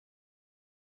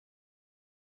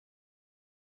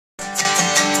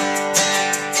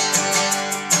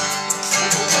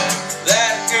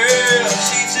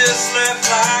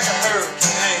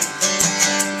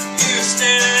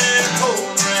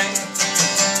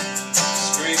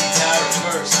the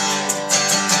verse.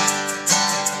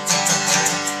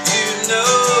 You know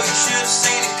you should have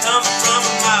seen it coming from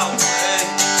a mile away,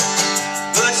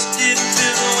 but you didn't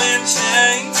feel the wind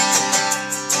change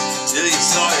till you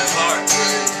saw your heart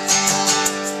break.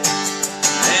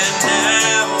 And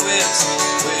now it's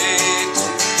way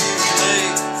too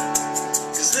late,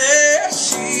 'cause there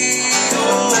she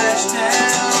goes. Flash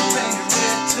down, painted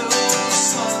red toes,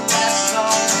 sunglasses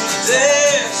on.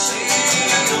 There she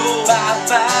goes.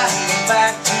 Bye-bye,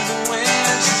 back to the wind.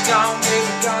 She's gone,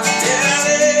 baby, gone. Yeah,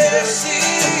 there she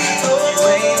goes. You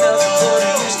ain't nothing but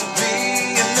it used to be,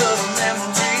 another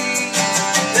memory.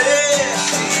 There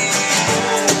she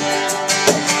goes.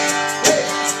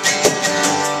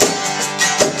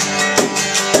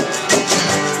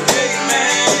 Hey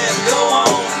man, go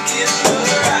on and get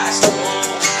another ice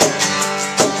cold.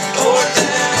 Pour it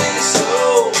down in your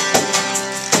soul.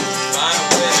 Find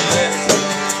a way to let it go.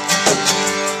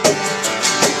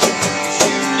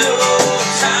 You know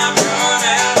time run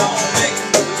out on making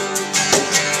moves.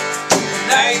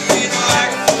 Now you're feeling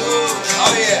like a fool.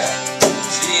 Oh yeah,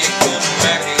 she ain't coming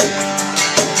back again.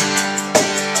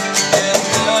 There's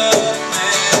nothing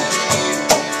you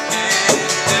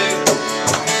can do.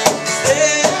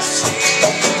 There she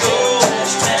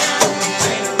goes. Down,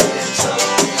 painted red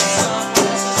toes,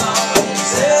 sunglasses on.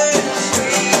 There she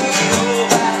goes.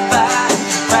 Bye-bye,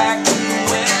 back to the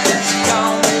wind. She's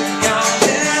gone, baby, gone.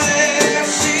 There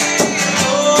she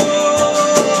goes.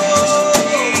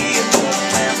 Another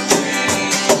memory.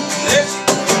 There she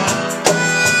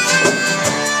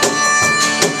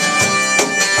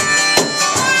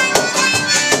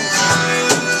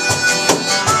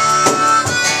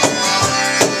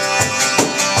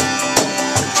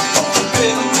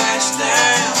Bill mashed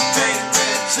down, painted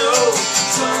red toes,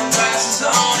 sunglasses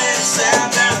on, and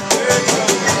sat down the third row.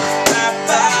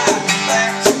 Bye-bye,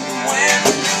 back to the wind.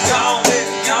 Gone,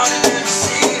 baby, gone, and never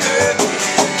see her again.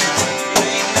 You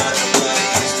ain't nothing but it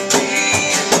used to be,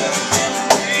 another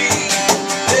memory.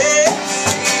 There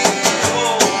she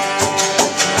goes.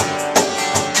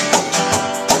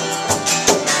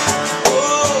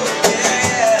 Oh,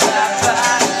 yeah,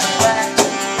 bye-bye, back to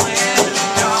the wind.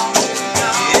 Gone, baby,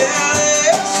 gone. Yeah,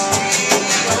 there she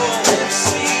goes. Let's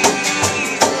see.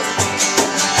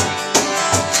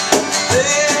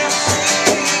 There she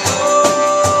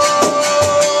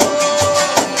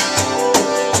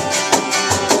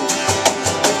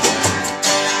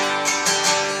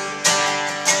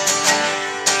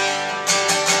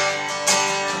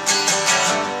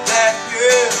That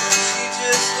girl, she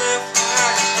just left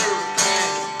like a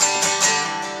hurricane.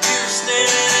 You're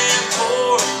standing in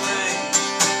pouring rain,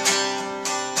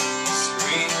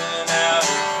 screaming out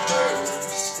her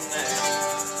first name.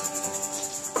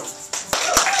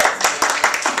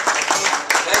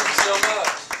 Thank you so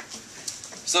much.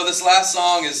 So this last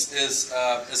song is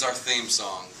our theme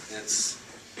song.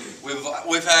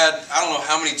 We've had, I don't know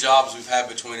how many jobs we've had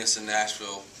between us in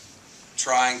Nashville,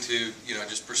 trying to,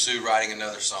 just pursue writing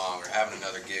another song or having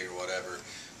another gig or whatever.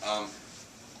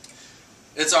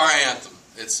 It's our anthem.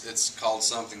 It's called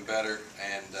Something Better,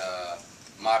 and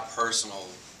my personal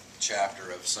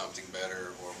chapter of Something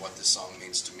Better, or what this song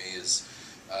means to me, is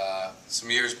some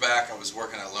years back I was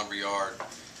working at a lumber yard,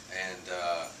 and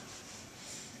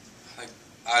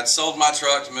I'd sold my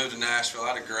truck to move to Nashville. I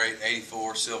had a great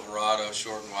 '84 Silverado,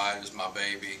 short and wide. It was my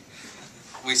baby.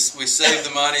 We saved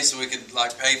the money so we could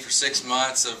pay for 6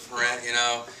 months of rent,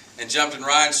 and jumped in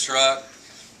Ryan's truck,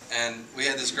 and we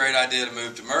had this great idea to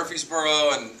move to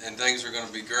Murfreesboro, and things were going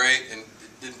to be great, and it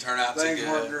didn't turn out too good. Things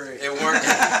weren't great. It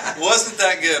wasn't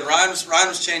that good. Ryan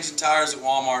was changing tires at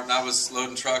Walmart, and I was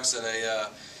loading trucks at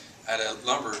a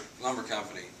lumber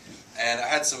company, and I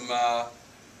had some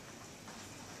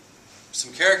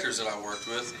characters that I worked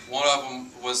with. One of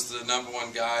them was the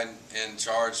 #1 guy in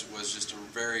charge. Was just a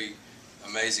very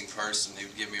amazing person. He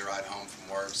would give me a ride home from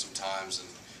work sometimes, and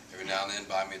every now and then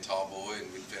buy me a tall boy,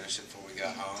 and we'd finish it before we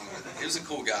got home. And he was a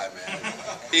cool guy, man.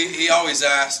 He always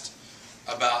asked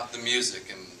about the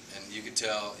music, and you could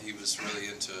tell he was really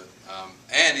into it.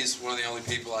 And he's one of the only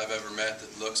people I've ever met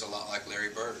that looks a lot like Larry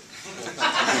Bird.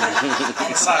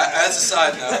 As a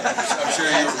side note, I'm sure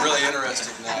you were really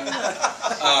interested in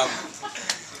that.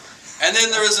 And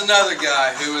then there was another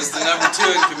guy who was the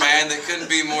 #2 in command that couldn't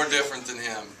be more different than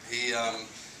him.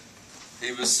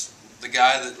 He was the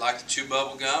guy that liked to chew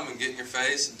bubble gum and get in your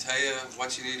face and tell you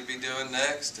what you need to be doing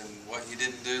next and what you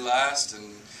didn't do last,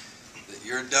 and that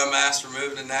you're a dumbass for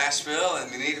moving to Nashville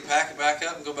and you need to pack it back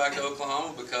up and go back to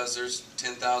Oklahoma because there's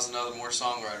 10,000 other more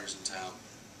songwriters in town.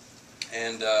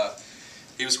 And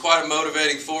he was quite a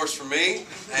motivating force for me,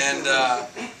 and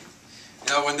You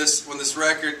know, when this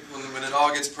record, when it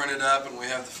all gets printed up and we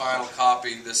have the final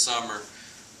copy this summer,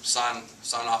 sign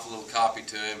off a little copy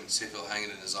to him and see if he'll hang it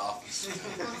in his office.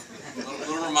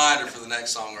 little reminder for the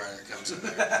next songwriter that comes in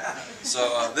there.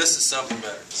 So this is Something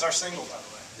Better. It's our single, by the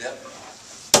way. Yep.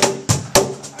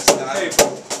 Okay.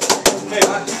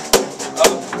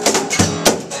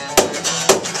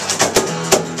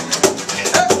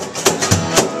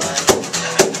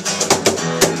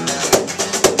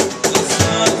 The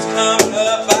sun's coming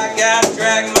up, I gotta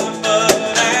drag my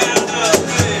butt out of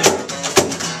bed.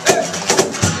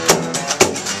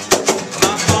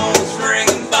 My phone's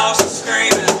ringing, boss is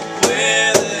screaming,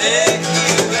 where the heck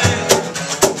you at?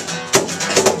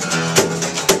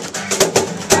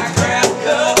 I grab a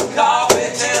cup of coffee,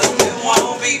 tell him it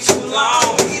won't be too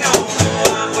long. He don't know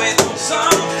I'm waiting on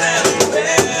something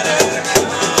better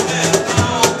coming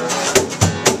along.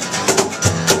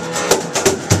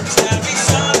 It's gotta be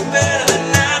something better than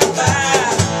 9 to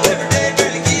 5. Every day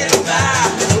barely getting by.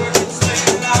 Working,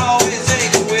 sleeping, always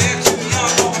aching. We're too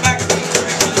young, going back to be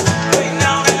drinking. Waiting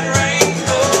on that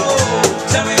rainbow.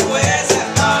 Tell me where's that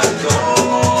pot of gold?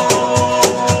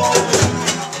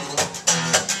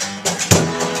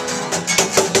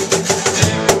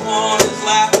 Everyone is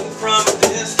laughing from a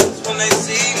distance when they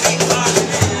see me walking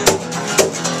in.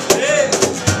 Hey.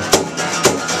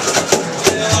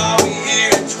 Well, all we hear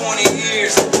in 20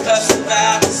 years cuss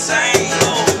about the same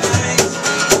old things.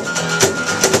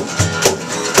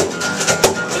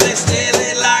 But they stay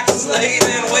late like a slave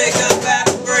and wake up at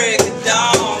the break of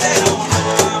dawn. They don't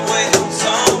know I'm waiting on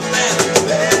something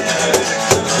better to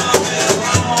come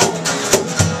along.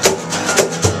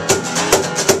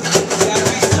 It's gotta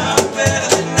be something better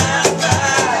than 9 to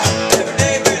 5. Every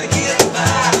day barely getting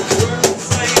by. Working,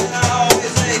 sleeping,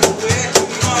 always aching. We're too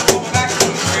young, going back to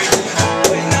drinking.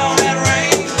 Waiting on that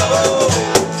rainbow.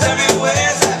 Tell me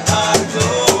where's that pot of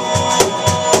gold?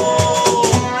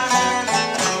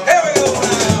 Here we go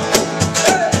now.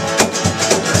 Hey.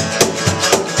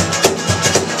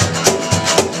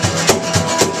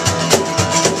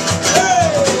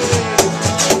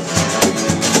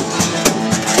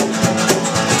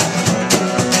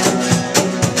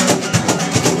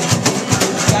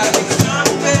 Gotta be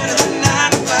something better than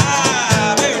 9 to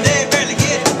 5. Every day barely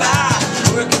getting by.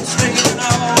 Working, sleeping,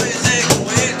 always aching.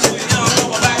 We're too young,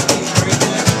 going back to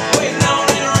drinking. Waiting on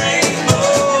that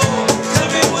rainbow. Tell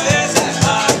me where's that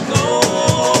pot of gold?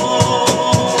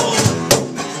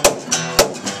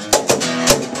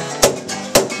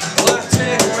 Well, I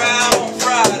take her out on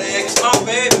Friday 'cause my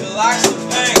baby likes to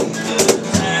paint the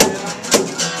town.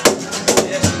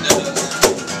 Yes, she does.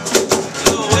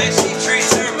 The way she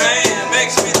treats her man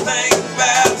makes me think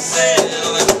about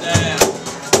settling down.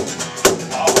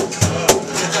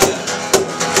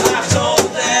 I told her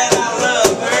that I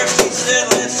love her. She said,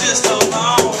 let's just hold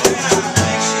on. And I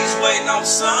think she's waiting on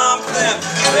something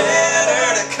better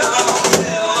to come